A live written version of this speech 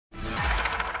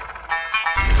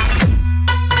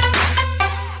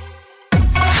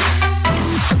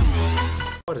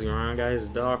What is going on, guys?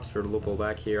 DrLoopHole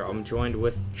back here. I'm joined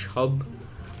with Chubb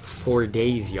for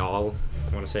days, y'all.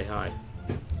 I want to say hi.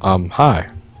 Hi.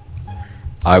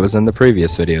 I was in the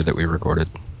previous video that we recorded.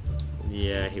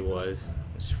 Yeah, he was.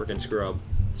 It's freaking scrub.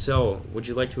 So, would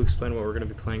you like to explain what we're going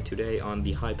to be playing today on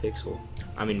the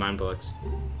Mineplex?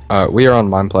 We are on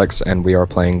Mineplex and we are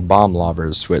playing Bomb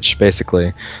Lobbers, which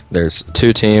basically there's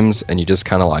two teams and you just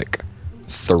kind of like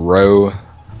throw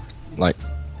like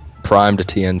primed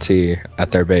TNT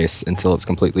at their base until it's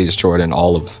completely destroyed and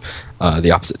all of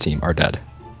the opposite team are dead.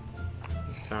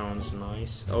 Sounds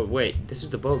nice. Oh wait, this is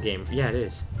the boat game. Yeah, it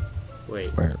is. Wait.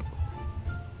 Where?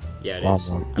 Yeah, it is.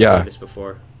 I've played this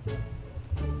before.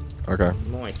 Okay.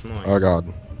 Moist. Oh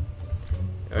god.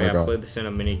 Oh yeah, I played this in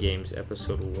a mini games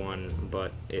episode 1,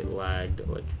 but it lagged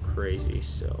like crazy.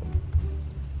 So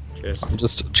I'm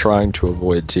just trying to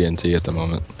avoid TNT at the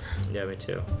moment. Yeah, me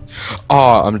too.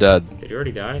 Oh, I'm dead. Did you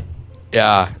already die?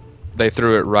 Yeah, they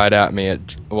threw it right at me.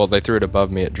 They threw it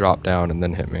above me. It dropped down and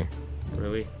then hit me.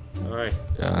 Really? All right.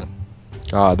 Yeah.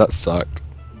 God, that sucked.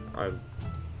 Alright.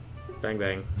 Bang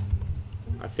bang.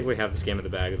 I think we have this game in the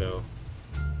bag though.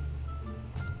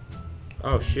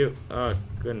 Oh shoot! Oh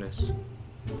goodness.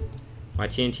 My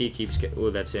TNT keeps oh,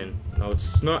 that's in. No,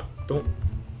 it's not. Don't.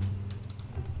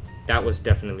 That was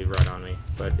definitely right on me,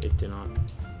 but it did not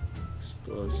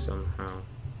explode somehow.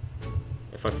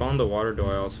 If I fall in the water, do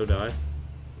I also die?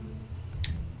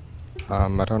 I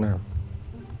don't know.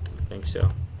 I think so.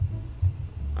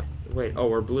 Wait, oh,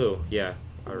 we're blue. Yeah,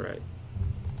 alright.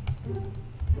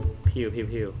 Pew, pew,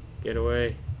 pew. Get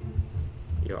away.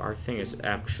 Yo, our thing is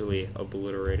actually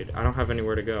obliterated. I don't have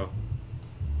anywhere to go.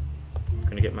 I'm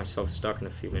gonna get myself stuck in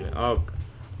a few minutes. Oh,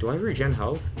 do I regen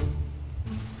health?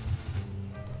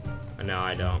 No,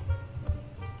 I don't.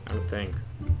 I don't think.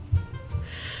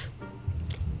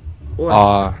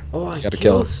 Oh, I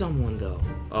killed someone though.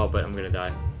 Oh, but I'm gonna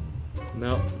die.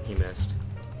 No, he missed.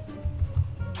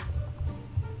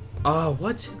 Oh,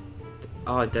 what?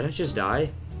 Oh, did I just die?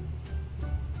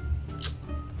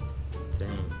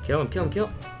 Dang. Kill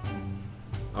him.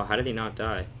 Oh, how did he not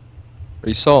die? Are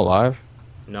you still alive?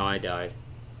 No, I died.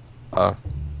 But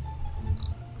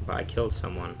I killed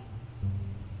someone.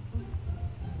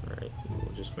 Alright,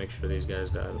 we'll just make sure these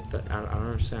guys die. I don't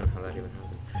understand how that even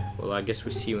happened. Well, I guess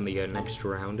we see you in the next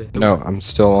round. No, I'm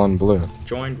still on blue.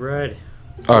 Joined red.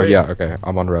 Oh, yeah, okay.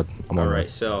 I'm on red.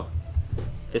 Alright, so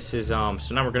this is, so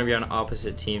now we're going to be on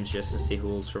opposite teams just to see who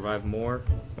will survive more.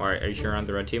 Alright, are you sure you're on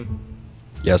the red team?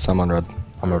 Yes, I'm on red.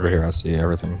 I'm over here. I see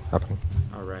everything happening.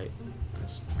 Alright,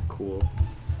 that's cool.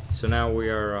 So now we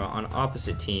are on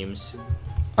opposite teams.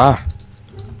 Ah,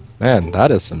 man,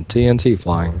 that is some TNT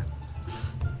flying.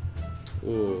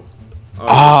 Ooh.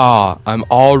 Oh, I'm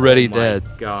already dead.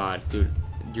 Oh my god, dude.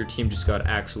 Your team just got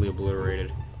actually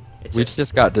obliterated. We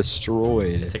just got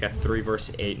destroyed. It's like a 3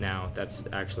 versus 8 now. That's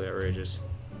actually outrageous.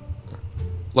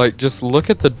 Like, just look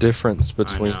at the difference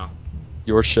between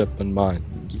your ship and mine.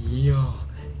 Yeah.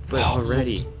 But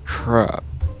already. Crap.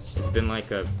 It's been like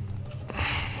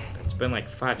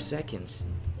 5 seconds.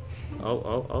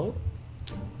 Oh.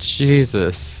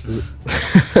 Jesus.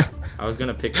 I was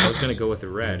gonna go with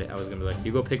red. I was gonna be like,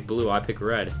 you go pick blue, I pick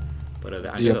red. But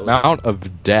the amount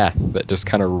of death that just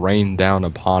kind of rained down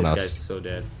upon us. This guy's so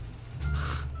dead.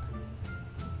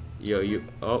 Yo,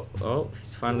 oh,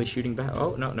 he's finally shooting back.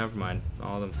 Oh, no, never mind.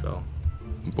 All of them fell.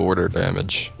 Border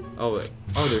damage. Oh, wait.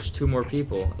 Oh, there's 2 more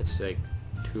people. It's like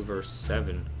 2 versus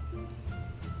 7.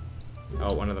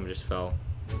 Oh, one of them just fell.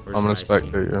 Where's I'm gonna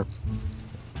spectate you.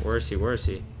 Where is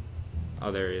he?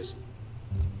 Oh, there he is.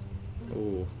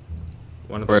 Ooh.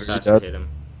 One of those has to hit him.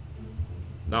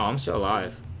 No, I'm still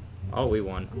alive. Oh, we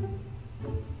won.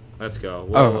 Let's go.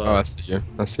 We'll, I see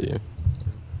you.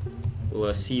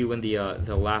 We'll see you in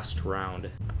the last round.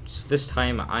 So this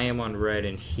time I am on red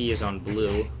and he is on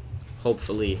blue.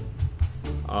 Hopefully,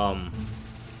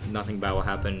 nothing bad will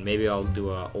happen. Maybe I'll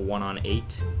do a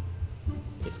 1-on-8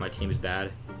 if my team is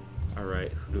bad. All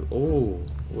right. Oh,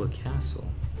 a castle.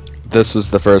 This was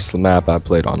the first map I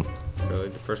played on. Really,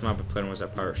 the first map I played on was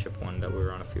that pirate ship one that we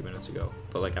were on a few minutes ago.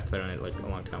 But like I played on it like a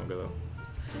long time ago though.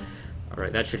 All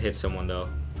right, that should hit someone though.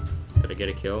 Did I get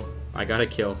a kill? I got a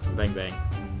kill. Bang bang.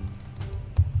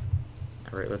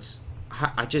 Alright, let's...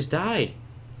 I just died!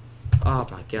 Oh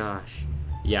my gosh.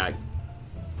 Yeah.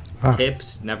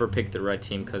 Tips, never pick the red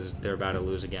team because they're about to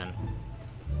lose again.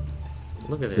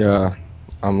 Look at this. Yeah.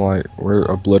 I'm like, we're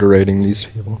obliterating these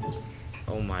people.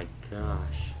 Oh my gosh.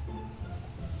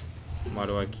 Why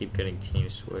do I keep getting team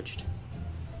switched?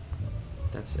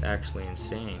 That's actually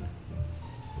insane.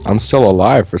 I'm still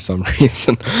alive for some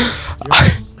reason.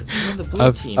 You're on the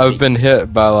blue team. I've been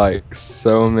hit by like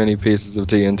so many pieces of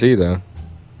TNT though.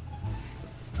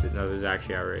 No, this is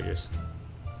actually outrageous.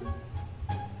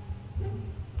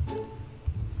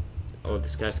 Oh,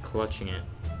 this guy's clutching it.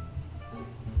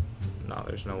 No,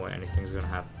 there's no way anything's gonna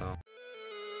happen though.